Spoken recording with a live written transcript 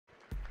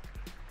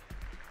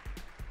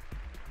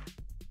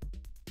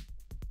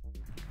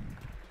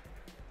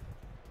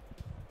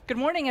Good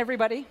morning,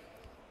 everybody.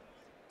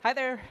 Hi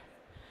there.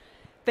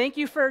 Thank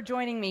you for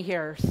joining me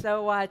here.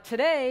 So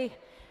today,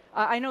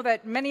 I know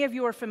that many of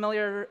you are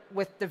familiar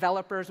with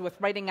developers, with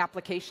writing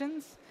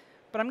applications,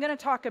 but I'm going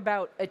to talk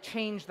about a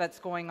change that's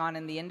going on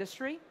in the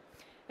industry,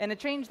 and a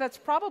change that's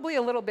probably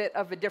a little bit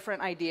of a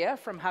different idea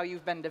from how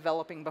you've been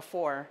developing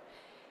before.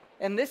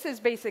 And this is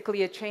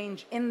basically a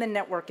change in the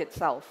network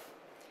itself.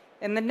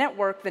 In the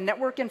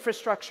network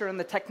infrastructure and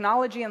the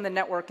technology in the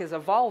network is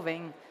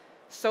evolving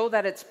so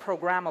that it's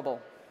programmable.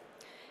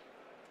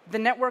 The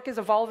network is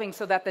evolving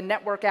so that the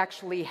network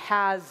actually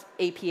has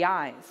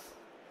APIs.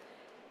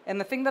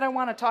 And the thing that I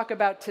want to talk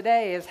about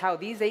today is how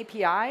these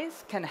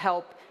APIs can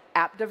help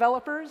app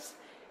developers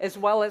as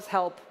well as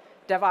help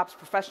DevOps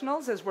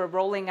professionals as we're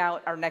rolling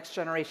out our next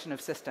generation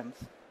of systems.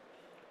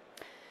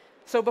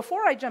 So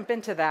before I jump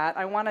into that,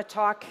 I want to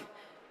talk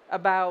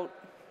about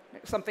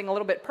something a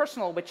little bit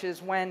personal, which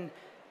is when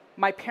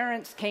my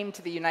parents came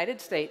to the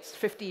United States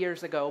 50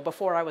 years ago,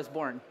 before I was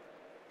born.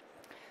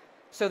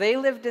 So they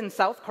lived in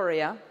South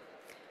Korea.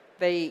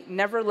 They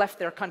never left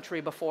their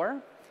country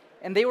before,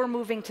 and they were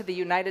moving to the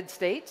United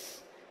States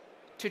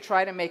to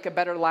try to make a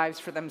better lives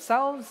for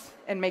themselves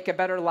and make a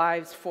better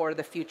lives for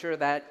the future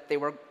that they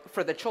were,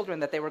 for the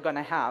children that they were going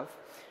to have,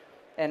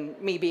 and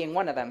me being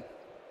one of them.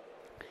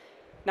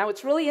 Now,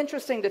 it's really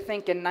interesting to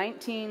think in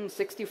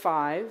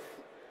 1965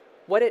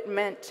 what it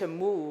meant to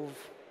move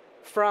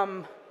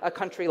from a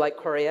country like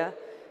Korea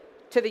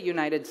to the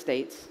United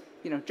States,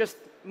 just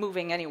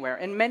moving anywhere.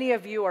 And many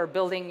of you are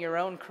building your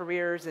own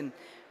careers and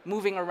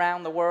moving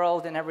around the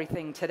world and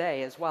everything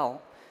today as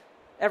well.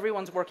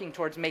 Everyone's working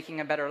towards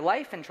making a better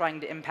life and trying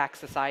to impact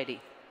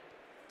society.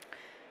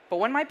 But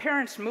when my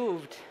parents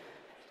moved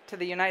to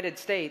the United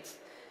States,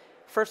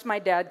 first my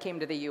dad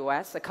came to the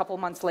US, a couple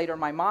months later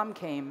my mom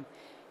came,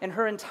 and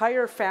her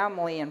entire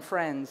family and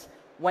friends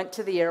went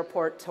to the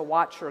airport to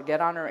watch her get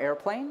on her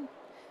airplane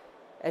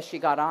as she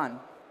got on.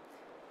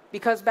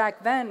 Because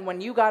back then, when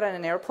you got on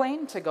an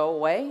airplane to go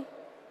away,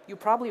 you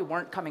probably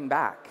weren't coming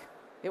back.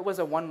 It was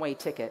a one-way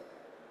ticket.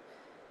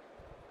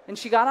 And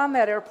she got on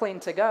that airplane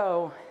to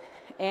go,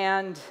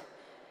 and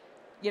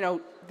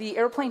the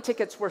airplane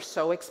tickets were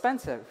so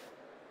expensive.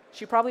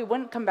 She probably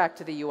wouldn't come back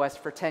to the US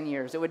for 10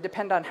 years. It would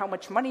depend on how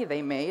much money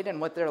they made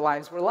and what their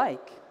lives were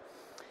like.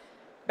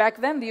 Back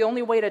then, the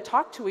only way to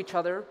talk to each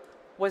other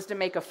was to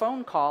make a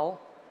phone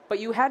call, but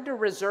you had to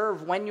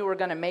reserve when you were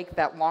going to make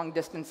that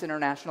long-distance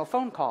international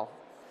phone call.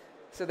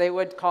 So they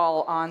would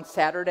call on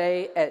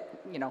Saturday at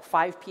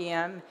 5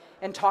 p.m.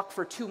 and talk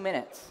for 2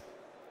 minutes.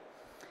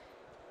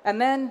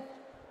 And then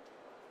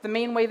the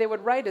main way they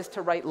would write is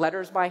to write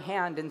letters by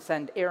hand and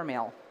send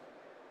airmail.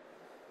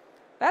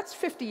 That's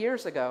 50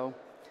 years ago.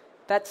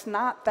 That's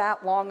not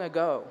that long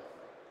ago.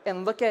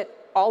 And look at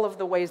all of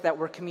the ways that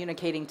we're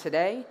communicating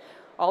today,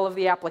 all of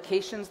the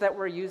applications that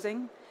we're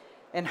using,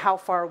 and how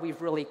far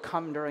we've really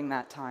come during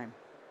that time.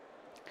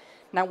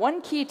 Now,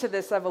 one key to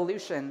this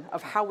evolution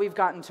of how we've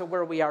gotten to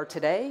where we are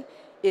today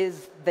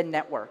is the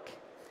network.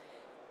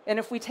 And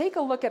if we take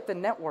a look at the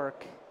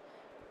network,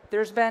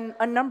 there's been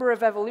a number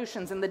of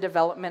evolutions in the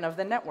development of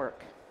the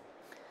network.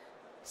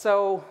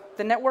 So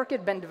the network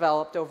had been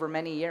developed over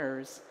many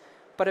years,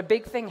 but a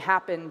big thing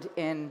happened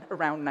in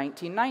around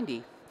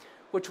 1990,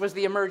 which was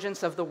the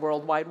emergence of the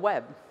World Wide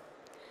Web.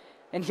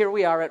 And here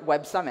we are at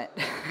Web Summit,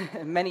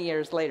 many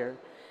years later.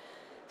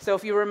 So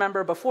if you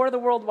remember, before the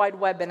World Wide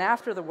Web and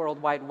after the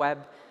World Wide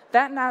Web,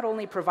 that not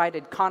only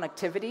provided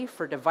connectivity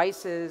for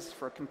devices,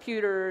 for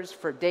computers,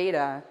 for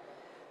data,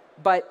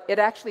 but it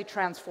actually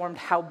transformed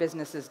how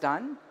business is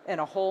done, and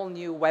a whole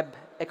new web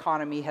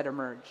economy had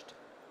emerged.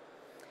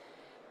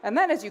 And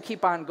then as you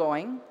keep on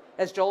going,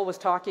 as Joel was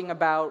talking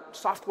about,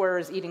 software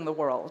is eating the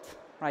world,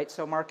 right?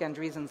 So Mark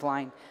Andreessen's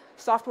line,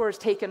 software is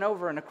taken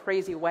over in a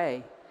crazy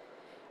way.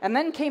 And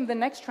then came the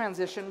next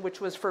transition,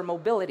 which was for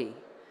mobility.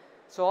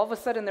 So all of a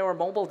sudden, there were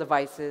mobile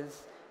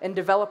devices, and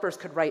developers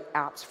could write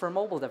apps for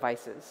mobile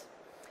devices.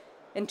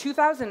 In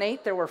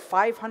 2008, there were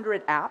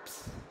 500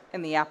 apps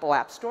in the Apple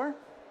App Store.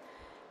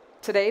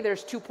 Today,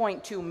 there's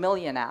 2.2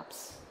 million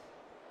apps.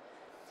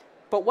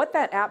 But what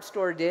that App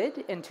Store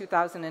did in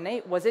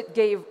 2008 was it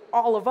gave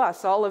all of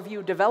us, all of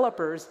you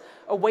developers,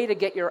 a way to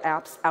get your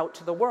apps out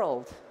to the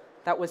world.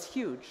 That was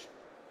huge.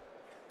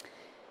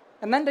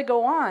 And then to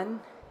go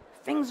on,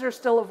 things are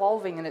still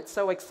evolving, and it's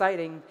so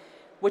exciting,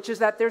 which is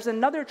that there's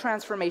another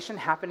transformation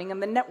happening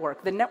in the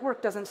network. The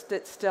network doesn't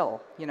sit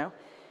still,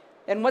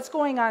 And what's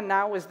going on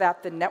now is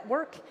that the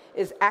network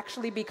is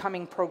actually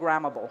becoming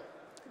programmable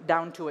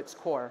down to its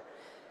core.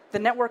 The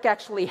network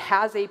actually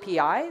has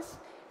APIs,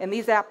 and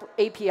these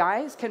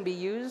APIs can be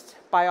used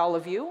by all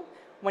of you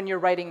when you're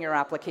writing your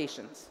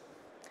applications.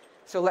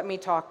 So let me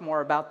talk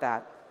more about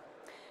that.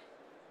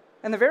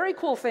 And the very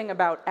cool thing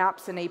about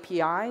apps and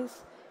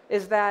APIs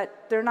is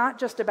that they're not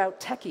just about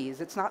techies.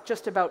 It's not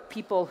just about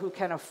people who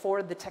can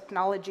afford the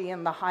technology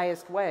in the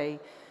highest way,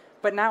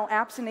 but now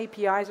apps and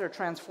APIs are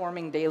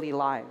transforming daily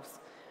lives.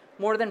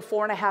 More than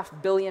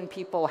 4.5 billion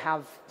people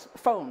have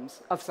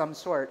phones of some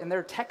sort, and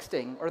they're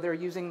texting or they're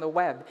using the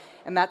web,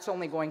 and that's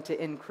only going to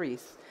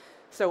increase.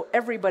 So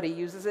everybody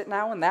uses it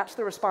now, and that's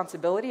the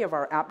responsibility of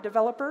our app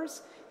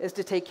developers, is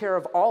to take care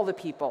of all the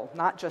people,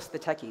 not just the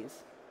techies.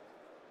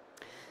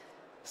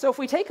 So if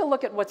we take a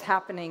look at what's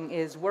happening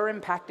is we're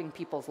impacting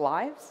people's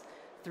lives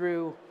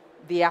through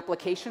the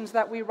applications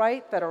that we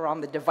write that are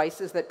on the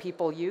devices that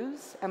people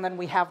use, and then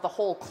we have the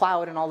whole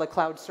cloud and all the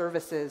cloud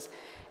services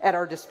at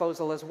our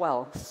disposal as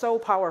well. So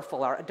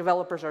powerful. Our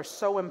developers are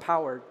so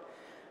empowered.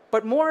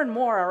 But more and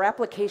more, our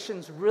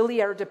applications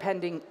really are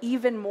depending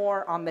even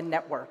more on the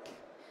network.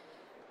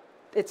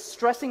 It's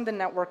stressing the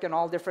network in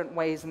all different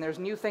ways, and there's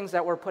new things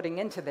that we're putting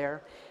into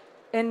there.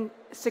 And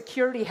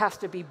security has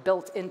to be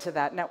built into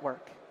that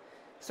network.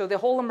 So the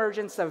whole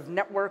emergence of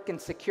network and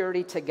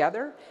security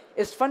together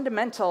is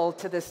fundamental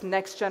to this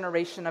next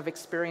generation of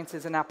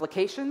experiences and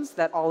applications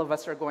that all of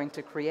us are going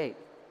to create.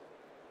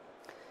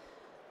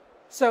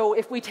 So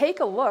if we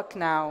take a look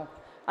now,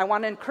 I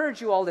want to encourage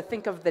you all to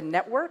think of the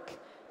network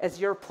as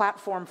your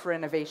platform for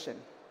innovation.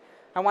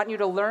 I want you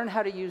to learn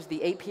how to use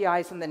the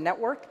APIs in the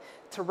network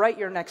to write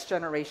your next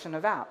generation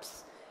of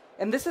apps.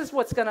 And this is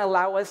what's going to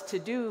allow us to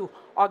do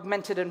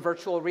augmented and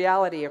virtual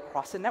reality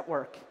across a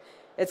network.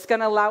 It's going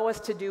to allow us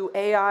to do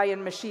AI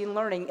and machine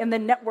learning, and the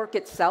network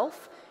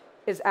itself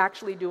is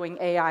actually doing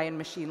AI and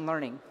machine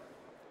learning.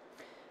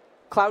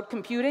 Cloud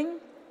computing,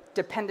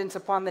 dependence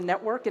upon the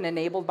network and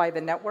enabled by the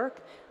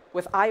network.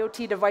 With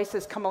IoT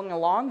devices coming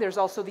along, there's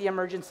also the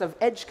emergence of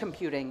edge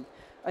computing,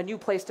 a new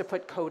place to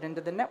put code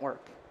into the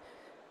network.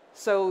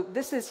 So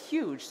this is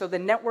huge. So the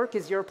network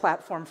is your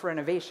platform for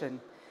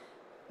innovation.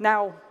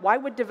 Now, why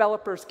would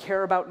developers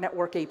care about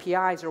network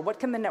APIs, or what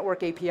can the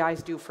network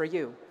APIs do for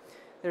you?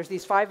 There's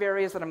these 5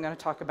 areas that I'm going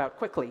to talk about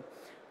quickly.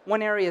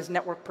 One area is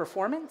network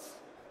performance.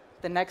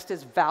 The next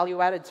is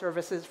value-added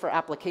services for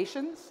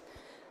applications.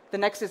 The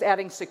next is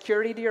adding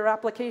security to your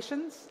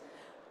applications.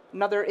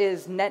 Another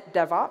is net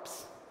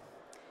DevOps.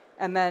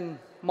 And then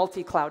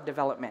multi-cloud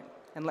development.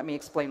 And let me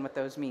explain what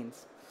those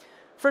means.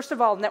 First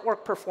of all,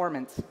 network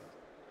performance.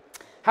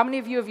 How many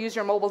of you have used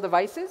your mobile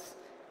devices?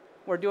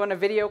 We're doing a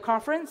video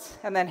conference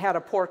and then had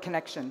a poor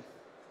connection.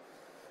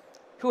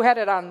 Who had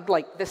it on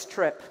like this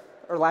trip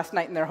or last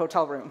night in their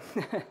hotel room?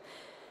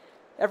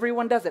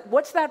 Everyone does it.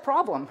 What's that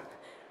problem?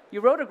 You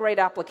wrote a great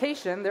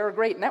application, there are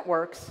great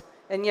networks,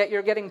 and yet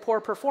you're getting poor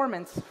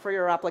performance for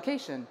your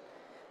application.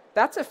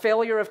 That's a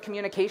failure of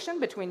communication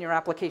between your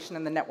application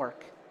and the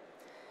network.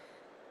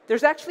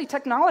 There's actually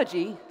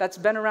technology that's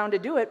been around to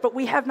do it, but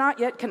we have not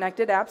yet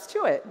connected apps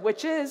to it,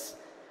 which is,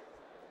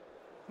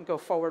 go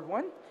forward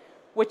one,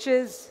 which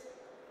is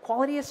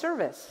quality of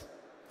service.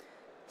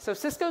 So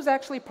Cisco's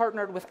actually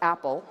partnered with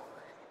Apple,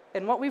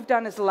 and what we've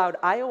done is allowed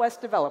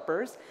iOS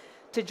developers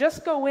to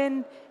just go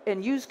in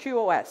and use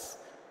QoS.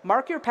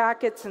 Mark your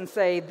packets and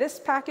say, this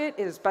packet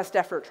is best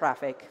effort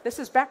traffic, this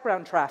is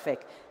background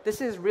traffic, this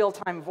is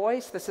real-time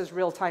voice, this is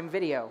real-time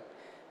video.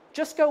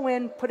 Just go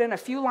in, put in a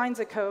few lines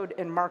of code,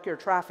 and mark your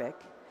traffic.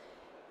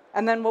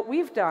 And then what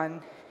we've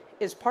done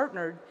is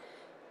partnered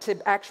to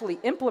actually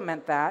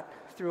implement that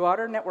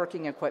throughout our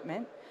networking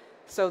equipment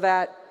so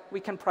that we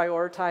can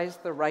prioritize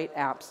the right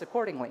apps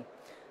accordingly.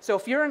 So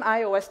if you're an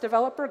iOS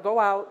developer, go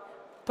out,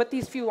 put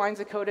these few lines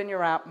of code in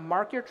your app,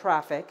 mark your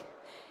traffic,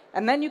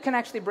 and then you can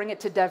actually bring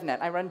it to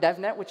DevNet. I run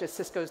DevNet, which is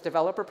Cisco's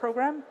developer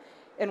program,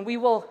 and we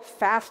will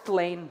fast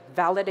lane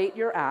validate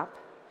your app.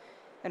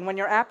 And when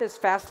your app is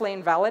fast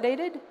lane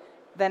validated,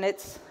 then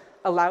it's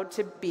allowed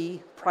to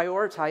be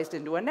prioritized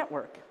into a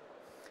network.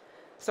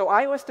 So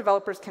iOS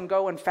developers can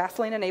go and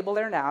fastlane enable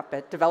their app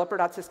at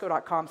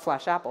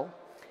developer.cisco.com/Apple.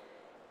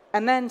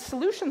 And then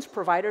solutions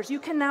providers, you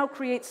can now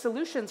create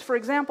solutions, for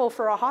example,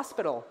 for a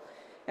hospital.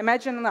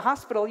 Imagine in the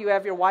hospital you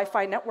have your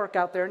Wi-Fi network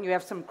out there and you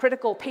have some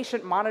critical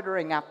patient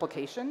monitoring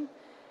application,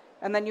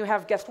 and then you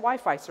have guest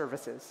Wi-Fi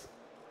services.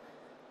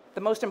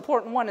 The most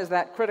important one is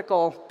that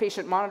critical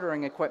patient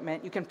monitoring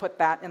equipment. You can put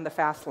that in the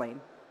fast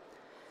lane.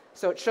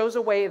 So it shows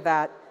a way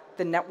that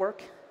the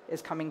network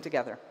is coming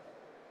together.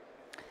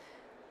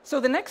 So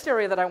the next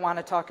area that I want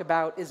to talk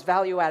about is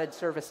value-added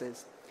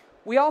services.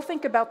 We all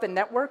think about the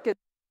network as...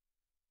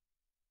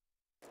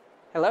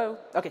 Hello?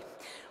 OK.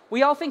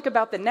 We all think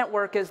about the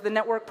network as the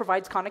network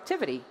provides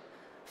connectivity.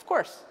 Of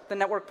course, the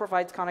network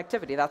provides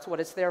connectivity. That's what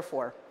it's there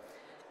for.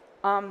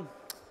 But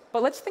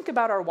let's think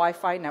about our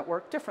Wi-Fi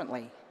network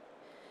differently.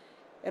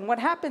 And what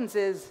happens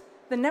is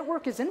the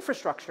network is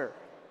infrastructure.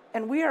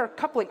 And we are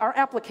coupling, our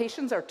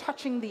applications are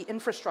touching the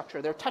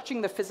infrastructure. They're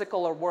touching the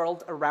physical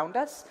world around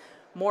us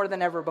more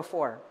than ever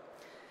before.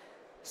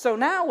 So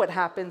now what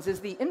happens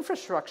is the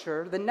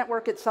infrastructure, the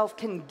network itself,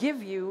 can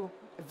give you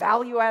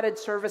value-added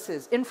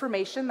services,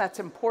 information that's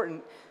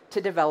important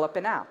to develop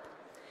an app.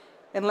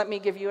 And let me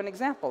give you an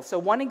example. So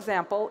one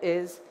example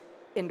is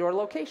indoor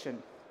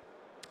location.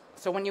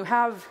 So when you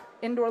have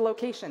indoor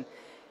location,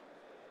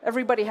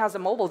 everybody has a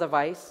mobile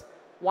device,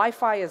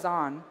 Wi-Fi is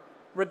on.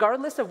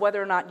 Regardless of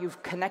whether or not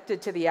you've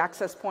connected to the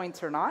access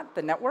points or not,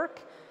 the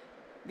network,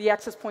 the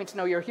access points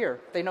know you're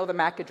here. They know the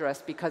MAC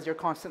address because you're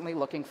constantly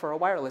looking for a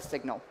wireless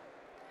signal.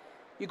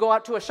 You go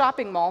out to a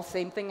shopping mall,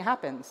 same thing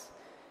happens.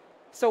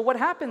 So what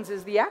happens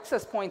is the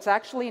access points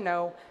actually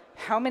know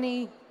how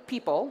many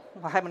people,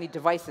 well, how many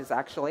devices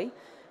actually,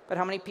 but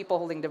how many people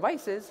holding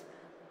devices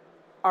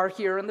are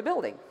here in the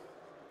building?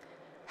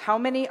 How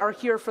many are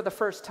here for the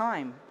first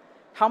time?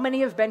 How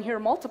many have been here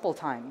multiple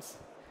times?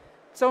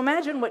 So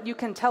imagine what you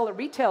can tell a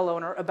retail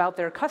owner about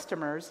their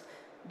customers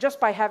just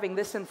by having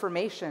this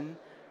information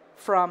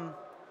from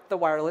the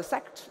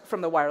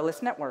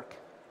wireless network.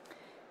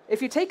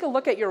 If you take a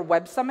look at your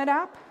Web Summit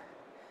app,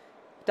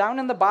 down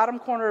in the bottom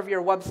corner of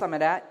your Web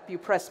Summit app, you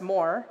press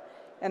More,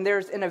 and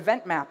there's an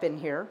event map in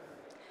here.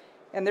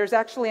 And there's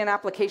actually an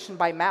application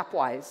by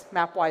Mapwise,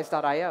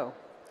 mapwise.io.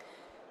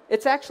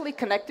 It's actually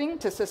connecting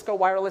to Cisco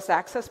wireless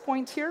access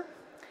points here,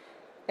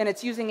 and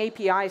it's using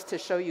APIs to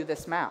show you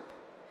this map.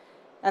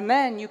 And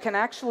then you can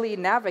actually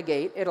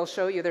navigate. It'll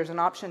show you there's an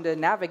option to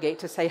navigate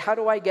to say, how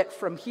do I get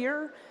from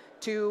here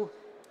to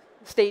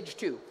stage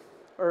 2,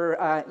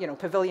 or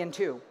pavilion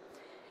 2?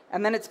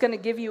 And then it's going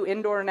to give you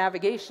indoor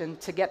navigation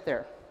to get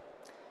there.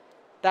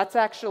 That's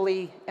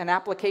actually an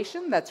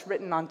application that's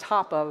written on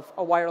top of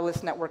a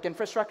wireless network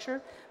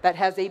infrastructure that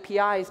has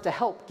APIs to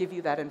help give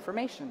you that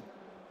information.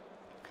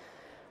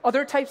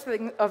 Other types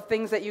of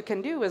things that you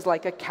can do is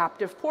like a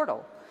captive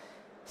portal.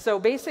 So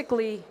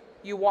basically,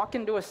 you walk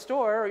into a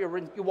store, or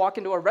you walk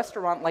into a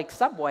restaurant like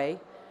Subway.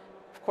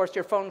 Of course,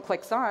 your phone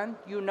clicks on.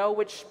 You know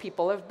which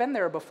people have been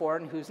there before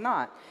and who's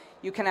not.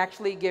 You can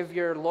actually give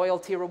your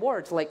loyalty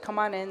rewards, like come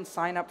on in,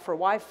 sign up for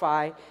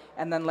Wi-Fi,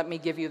 and then let me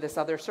give you this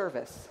other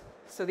service.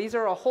 So these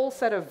are a whole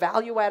set of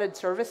value-added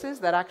services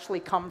that actually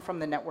come from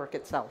the network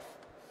itself.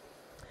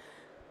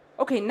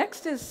 OK,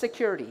 next is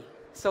security.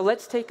 So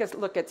let's take a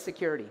look at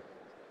security.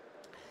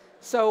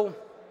 So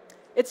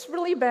it's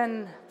really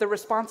been the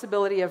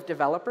responsibility of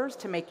developers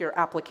to make your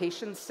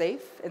applications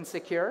safe and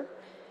secure,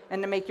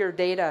 and to make your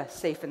data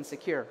safe and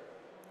secure.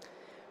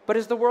 But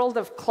as the world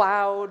of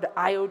cloud,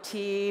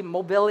 IoT,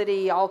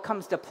 mobility all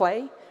comes to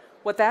play,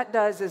 what that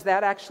does is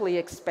that actually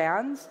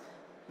expands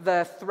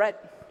the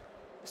threat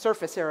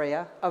surface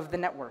area of the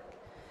network,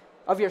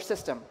 of your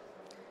system.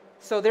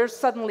 So there's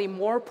suddenly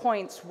more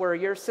points where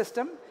your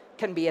system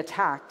can be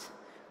attacked.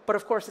 But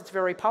of course, it's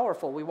very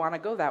powerful. We want to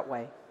go that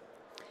way.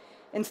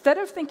 Instead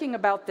of thinking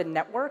about the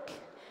network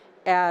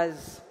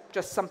as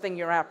just something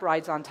your app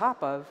rides on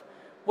top of,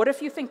 what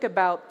if you think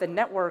about the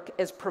network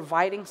as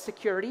providing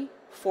security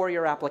for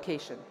your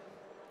application?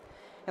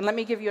 And let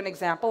me give you an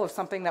example of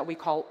something that we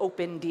call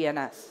open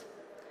DNS.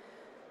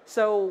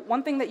 So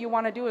one thing that you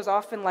want to do is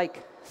often,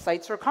 like,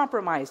 sites are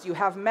compromised. You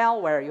have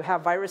malware. You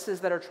have viruses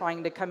that are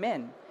trying to come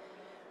in.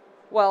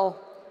 Well,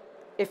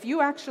 if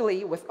you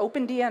actually, with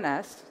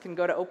OpenDNS, can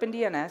go to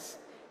OpenDNS,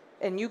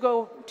 and you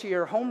go to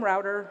your home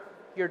router,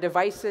 your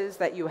devices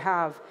that you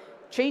have,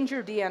 change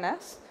your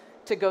DNS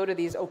to go to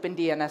these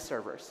OpenDNS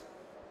servers.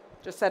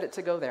 Just set it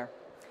to go there.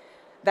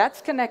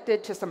 That's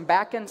connected to some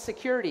back-end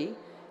security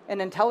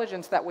and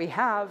intelligence that we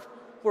have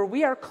where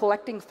we are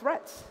collecting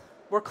threats.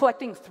 We're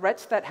collecting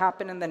threats that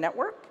happen in the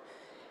network,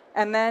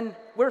 and then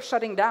we're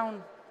shutting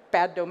down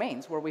bad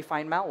domains where we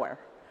find malware.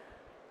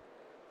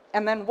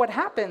 And then what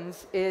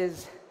happens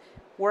is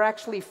we're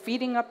actually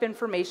feeding up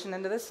information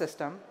into the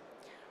system.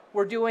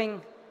 We're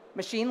doing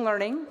machine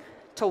learning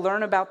to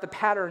learn about the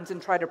patterns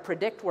and try to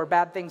predict where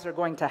bad things are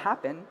going to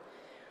happen.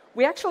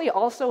 We actually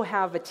also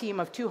have a team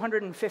of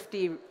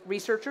 250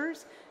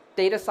 researchers,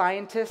 data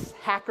scientists,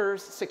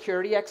 hackers,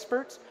 security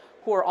experts,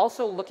 who are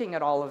also looking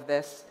at all of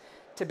this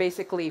to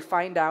basically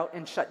find out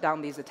and shut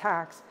down these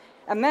attacks.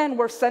 And then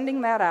we're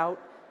sending that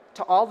out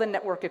to all the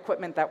network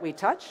equipment that we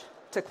touch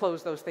to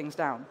close those things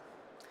down.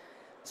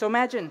 So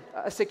imagine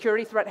a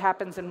security threat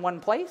happens in one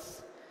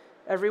place.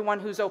 Everyone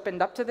who's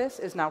opened up to this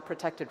is now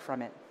protected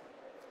from it.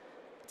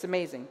 It's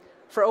amazing.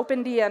 For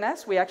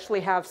OpenDNS, we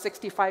actually have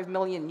 65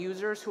 million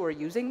users who are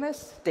using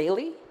this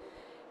daily.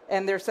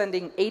 And they're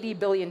sending 80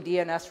 billion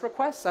DNS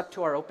requests up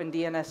to our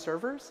OpenDNS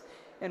servers.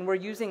 And we're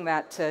using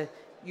that to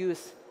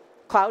use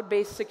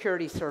cloud-based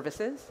security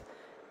services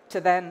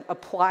to then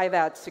apply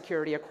that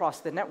security across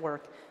the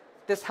network.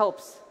 This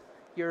helps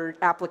your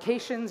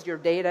applications, your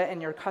data,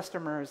 and your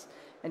customers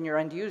and your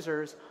end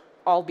users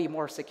all be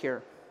more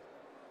secure.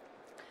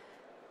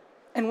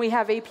 And we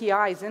have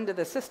APIs into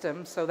the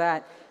system so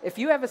that if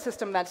you have a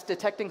system that's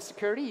detecting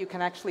security, you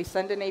can actually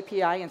send an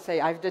API and say,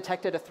 I've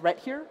detected a threat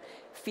here,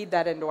 feed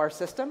that into our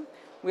system.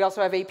 We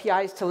also have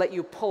APIs to let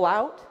you pull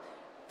out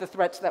the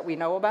threats that we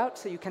know about,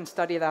 so you can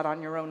study that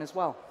on your own as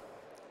well.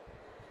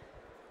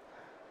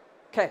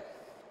 OK.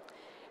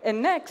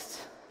 And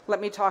next,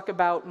 let me talk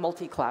about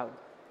multi-cloud.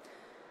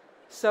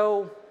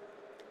 So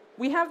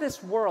we have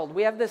this world,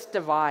 we have this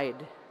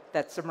divide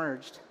that's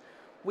emerged.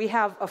 We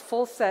have a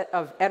full set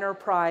of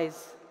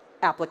enterprise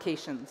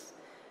applications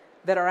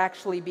that are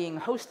actually being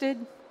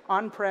hosted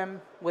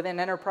on-prem within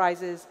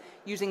enterprises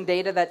using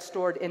data that's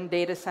stored in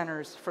data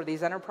centers for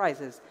these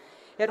enterprises.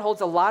 It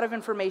holds a lot of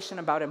information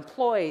about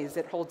employees.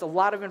 It holds a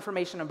lot of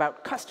information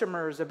about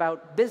customers,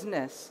 about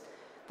business.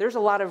 There's a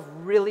lot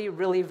of really,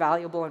 really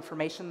valuable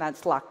information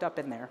that's locked up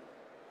in there.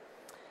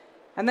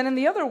 And then in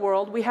the other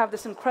world, we have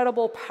this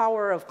incredible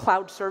power of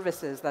cloud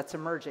services that's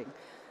emerging.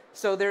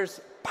 So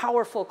there's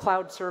powerful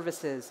cloud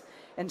services.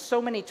 and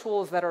so many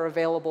tools that are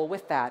available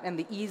with that, and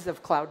the ease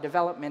of cloud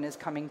development is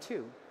coming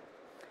too.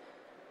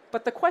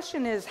 But the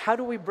question is, how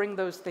do we bring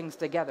those things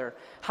together?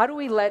 How do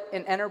we let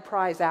an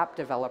enterprise app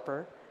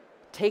developer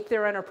take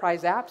their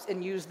enterprise apps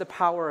and use the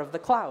power of the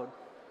cloud?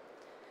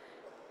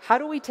 How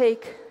do we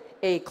take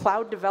a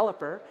cloud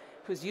developer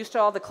who's used to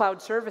all the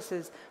cloud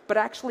services, but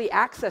actually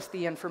access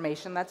the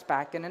information that's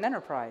back in an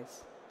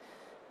enterprise?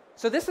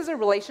 So this is a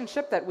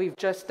relationship that we've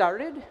just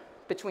started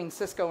between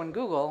Cisco and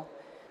Google,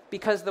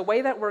 because the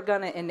way that we're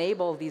going to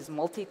enable these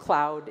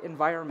multi-cloud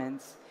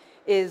environments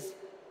is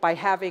by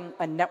having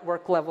a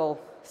network-level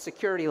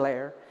security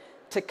layer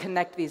to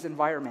connect these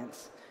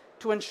environments,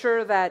 to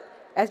ensure that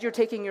as you're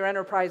taking your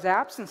enterprise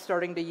apps and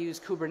starting to use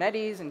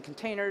Kubernetes and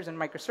containers and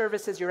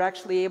microservices, you're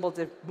actually able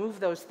to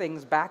move those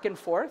things back and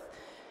forth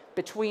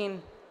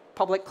between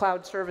public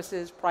cloud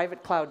services,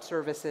 private cloud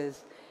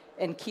services,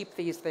 and keep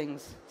these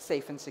things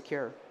safe and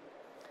secure.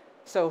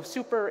 So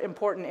super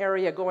important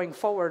area going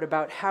forward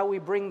about how we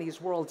bring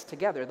these worlds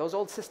together. Those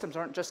old systems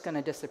aren't just going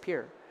to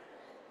disappear.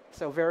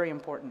 So very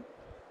important.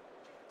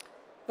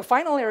 The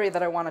final area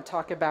that I want to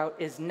talk about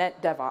is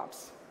net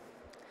DevOps.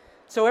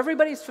 So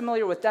everybody's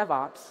familiar with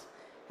DevOps,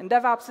 and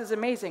DevOps is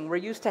amazing. We're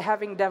used to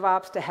having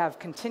DevOps to have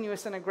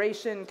continuous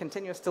integration,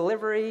 continuous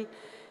delivery,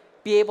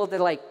 be able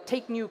to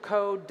take new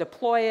code,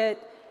 deploy it,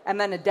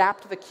 and then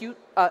adapt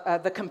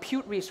the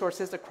compute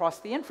resources across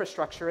the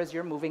infrastructure as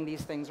you're moving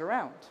these things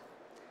around.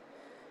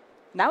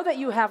 Now that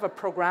you have a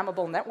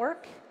programmable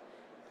network,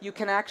 you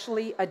can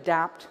actually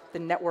adapt the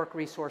network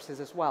resources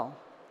as well.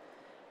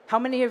 How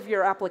many of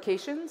your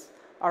applications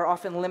are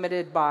often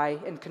limited by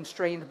and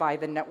constrained by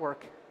the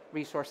network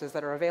resources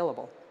that are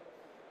available?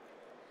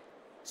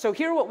 So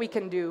here what we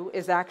can do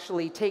is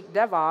actually take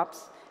DevOps,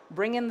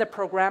 bring in the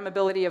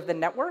programmability of the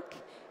network,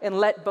 and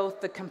let both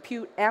the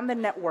compute and the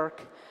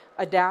network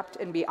adapt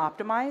and be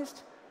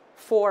optimized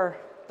for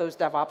those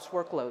DevOps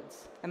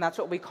workloads. And that's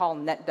what we call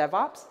net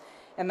DevOps.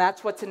 And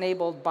that's what's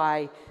enabled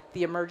by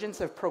the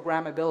emergence of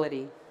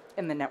programmability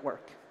in the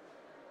network.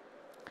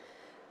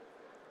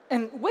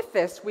 And with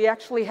this, we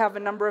actually have a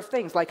number of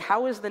things, like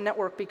how is the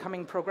network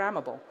becoming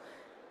programmable?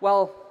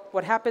 Well,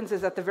 what happens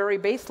is at the very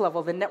base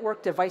level, the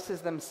network devices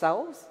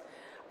themselves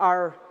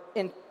are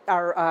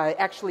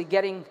actually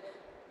getting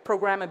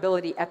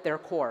programmability at their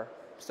core.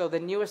 So the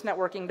newest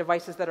networking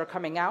devices that are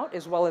coming out,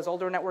 as well as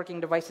older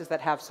networking devices that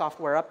have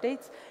software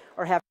updates,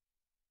 are having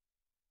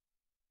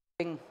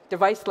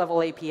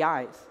device-level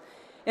APIs.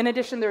 In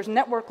addition, there's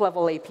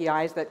network-level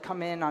APIs that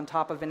come in on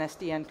top of an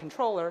SDN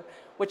controller,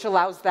 which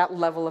allows that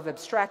level of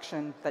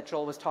abstraction that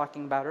Joel was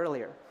talking about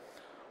earlier.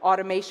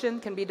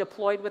 Automation can be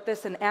deployed with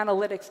this, and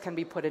analytics can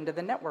be put into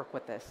the network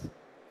with this.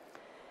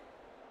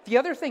 The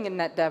other thing in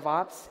net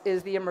DevOps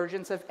is the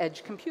emergence of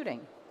edge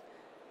computing.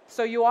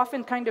 So you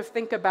often kind of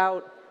think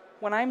about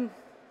when I'm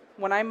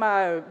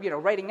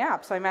writing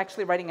apps, I'm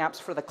actually writing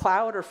apps for the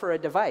cloud or for a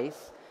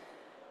device.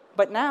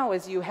 But now,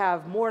 as you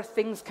have more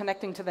things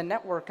connecting to the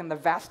network and the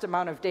vast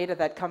amount of data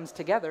that comes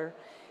together,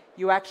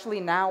 you actually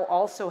now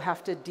also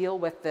have to deal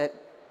with the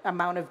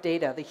amount of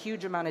data, the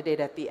huge amount of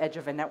data at the edge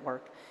of a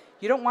network.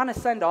 You don't want to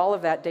send all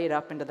of that data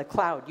up into the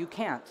cloud. You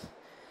can't.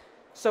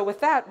 So with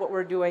that, what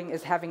we're doing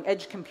is having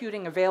edge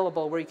computing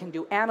available where you can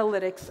do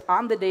analytics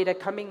on the data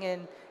coming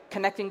in,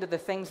 connecting to the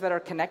things that are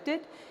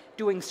connected,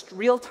 doing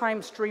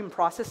real-time stream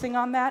processing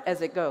on that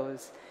as it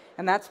goes.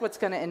 And that's what's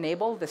going to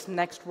enable this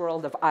next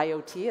world of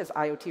IoT as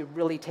IoT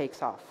really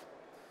takes off.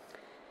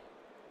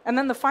 And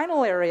then the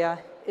final area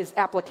is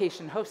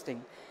application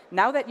hosting.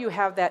 Now that you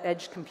have that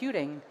edge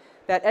computing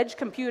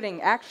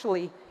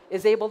actually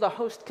is able to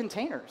host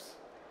containers.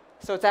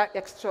 So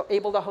it's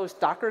able to host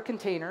Docker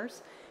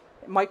containers,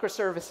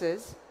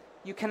 microservices.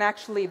 You can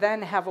actually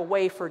then have a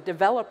way for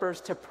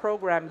developers to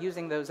program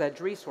using those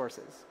edge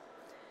resources.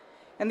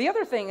 And the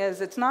other thing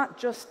is it's not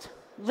just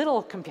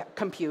little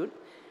compute.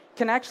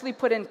 Can actually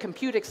put in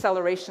compute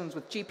accelerations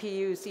with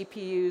GPUs,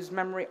 CPUs,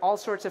 memory, all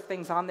sorts of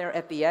things on there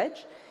at the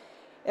edge.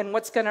 And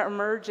what's going to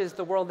emerge is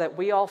the world that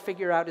we all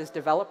figure out as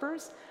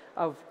developers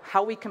of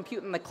how we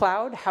compute in the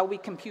cloud, how we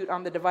compute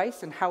on the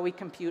device, and how we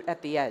compute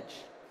at the edge.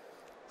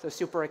 So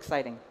super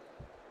exciting.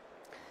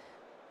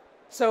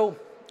 So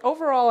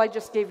overall, I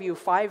just gave you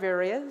 5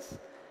 areas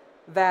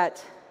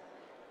that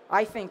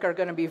I think are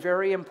going to be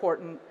very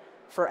important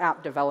for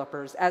app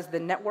developers as the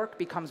network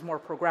becomes more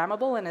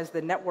programmable and as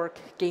the network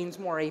gains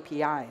more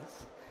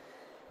APIs.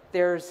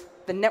 There's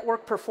the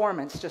network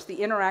performance, just the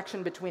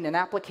interaction between an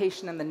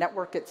application and the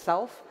network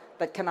itself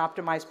that can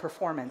optimize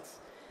performance.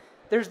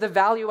 There's the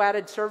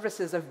value-added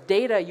services of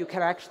data you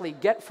can actually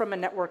get from a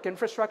network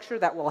infrastructure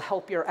that will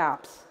help your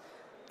apps,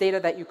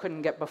 data that you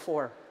couldn't get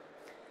before.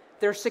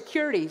 There's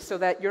security, so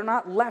that you're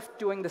not left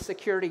doing the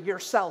security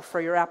yourself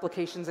for your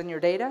applications and your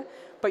data,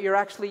 but you're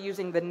actually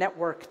using the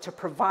network to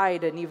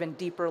provide an even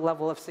deeper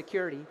level of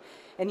security,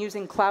 and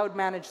using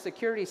cloud-managed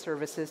security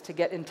services to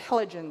get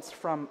intelligence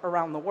from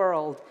around the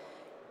world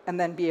and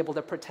then be able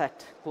to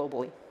protect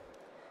globally.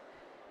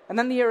 And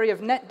then the area of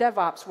net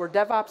DevOps, where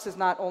DevOps is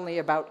not only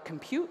about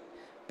compute,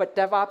 but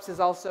DevOps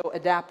is also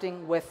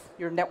adapting with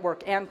your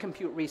network and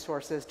compute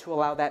resources to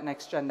allow that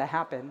next gen to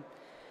happen.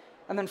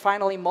 And then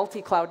finally,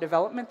 multi-cloud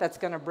development that's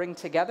going to bring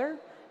together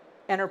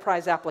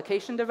enterprise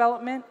application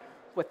development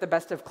with the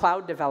best of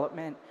cloud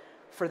development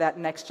for that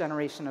next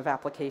generation of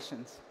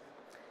applications.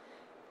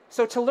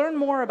 So to learn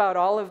more about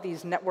all of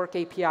these network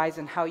APIs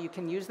and how you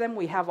can use them,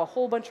 we have a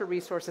whole bunch of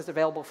resources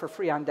available for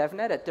free on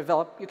DevNet.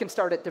 You can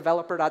start at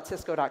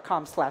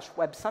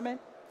developer.cisco.com/websummit.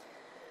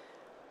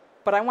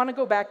 But I want to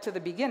go back to the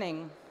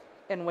beginning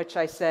in which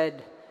I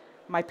said,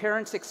 my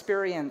parents'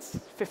 experience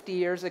 50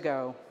 years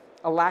ago,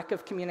 a lack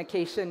of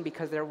communication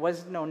because there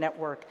was no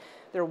network,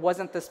 there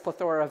wasn't this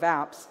plethora of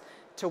apps,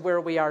 to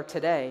where we are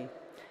today.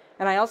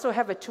 And I also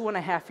have a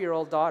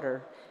 2.5-year-old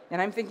daughter,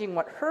 and I'm thinking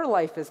what her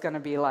life is going to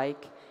be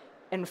like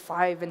in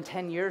 5 and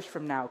 10 years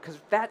from now, because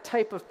that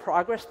type of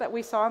progress that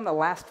we saw in the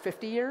last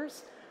 50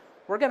 years,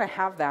 we're going to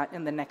have that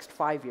in the next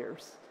 5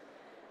 years.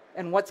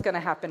 And what's going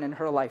to happen in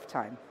her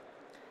lifetime?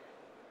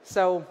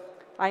 So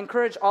I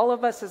encourage all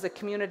of us as a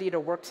community to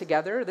work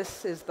together.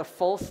 This is the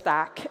full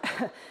stack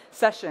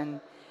session.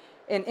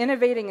 And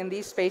innovating in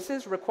these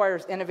spaces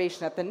requires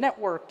innovation at the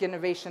network,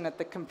 innovation at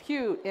the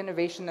compute,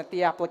 innovation at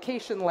the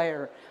application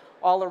layer,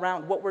 all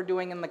around what we're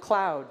doing in the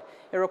cloud.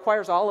 It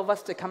requires all of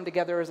us to come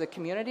together as a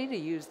community to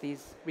use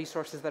these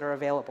resources that are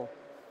available.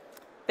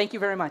 Thank you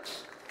very much.